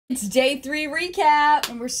It's day 3 recap.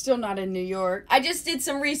 And we're still not in New York. I just did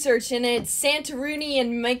some research and it's Santorini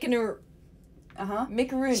and Macaroon.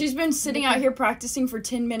 She's been sitting out here practicing for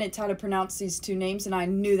 10 minutes how to pronounce these two names, and I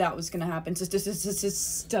knew that was going to happen. Just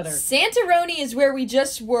stutter. Santorini is where we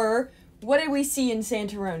just were. What did we see in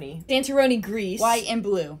Santorini? Santorini, Greece. White and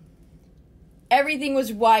blue. Everything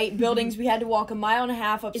was white. Buildings. We had to walk 1.5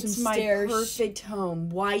 miles up some stairs. It's my perfect home.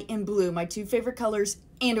 White and blue. My two favorite colors.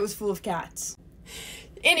 And it was full of cats.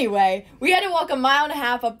 Anyway, we had to walk 1.5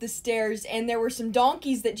 miles up the stairs, and there were some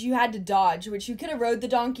donkeys that you had to dodge, which you could have rode the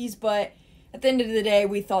donkeys, but at the end of the day,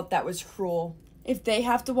 we thought that was cruel. If they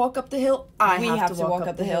have to walk up the hill, we have to walk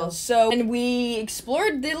up the hill. So, and we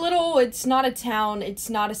explored the little, it's not a town, it's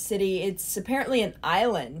not a city, it's apparently an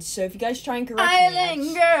island. So if you guys try and correct me,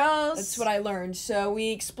 Island girls! That's what I learned. So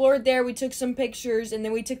we explored there, we took some pictures, and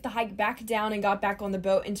then we took the hike back down and got back on the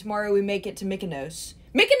boat, and tomorrow we make it to Mykonos.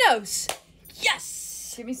 Mykonos! Yes!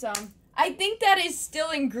 Give me some. I think that is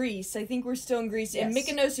still in Greece. I think we're still in Greece. Yes. And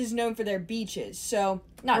Mykonos is known for their beaches. So,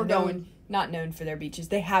 not known for their beaches.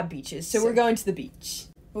 They have beaches. So we're going to the beach.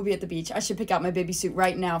 We'll be at the beach. I should pick out my baby suit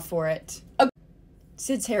right now for it. Okay.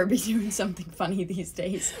 Sid's hair be doing something funny these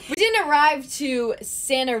days. We didn't arrive to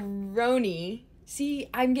Santorini. See,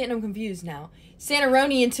 I'm getting them confused now.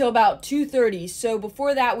 Santorini until about 2:30. So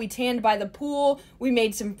before that, we tanned by the pool. We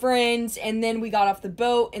made some friends, and then we got off the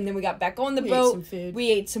boat, and then we got back on the boat. We ate some food.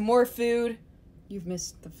 We ate some more food. You've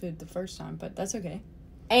missed the food the first time, but that's okay.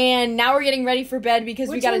 And now we're getting ready for bed because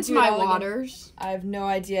we got to do my it all waters. Again. I have no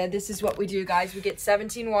idea. This is what we do, guys. We get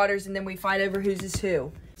 17 waters, and then we fight over whose is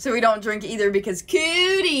who. So we don't drink either because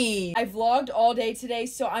cootie. I vlogged all day today,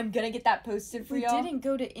 so I'm going to get that posted for y'all. We didn't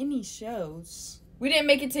go to any shows. We didn't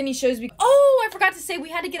make it to any shows. Oh, I forgot to say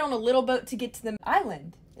we had to get on a little boat to get to the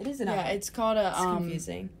island. It is an island. Yeah, it's called a... It's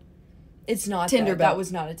confusing. It's not Tinder boat. boat. That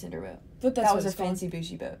was not a Tinder boat. But that was a fancy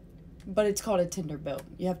bougie boat. But it's called a Tinder boat.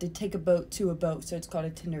 You have to take a boat to a boat, so it's called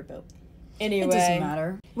a Tinder boat. Anyway. It doesn't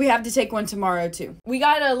matter. We have to take one tomorrow, too. We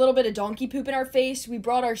got a little bit of donkey poop in our face. We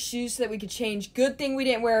brought our shoes so that we could change. Good thing we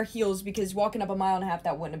didn't wear our heels because walking up 1.5 miles,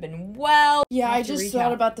 that wouldn't have been well. Yeah, I just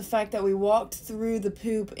thought about the fact that we walked through the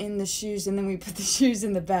poop in the shoes and then we put the shoes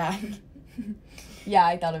in the bag. Yeah,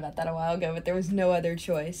 I thought about that a while ago, but there was no other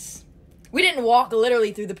choice. We didn't walk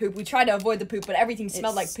literally through the poop. We tried to avoid the poop, but everything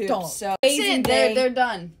smelled like poop. So they're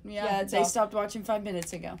done. Yeah, they stopped watching 5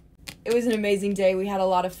 minutes ago. It was an amazing day. We had a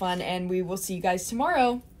lot of fun, and we will see you guys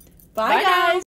tomorrow. Bye guys.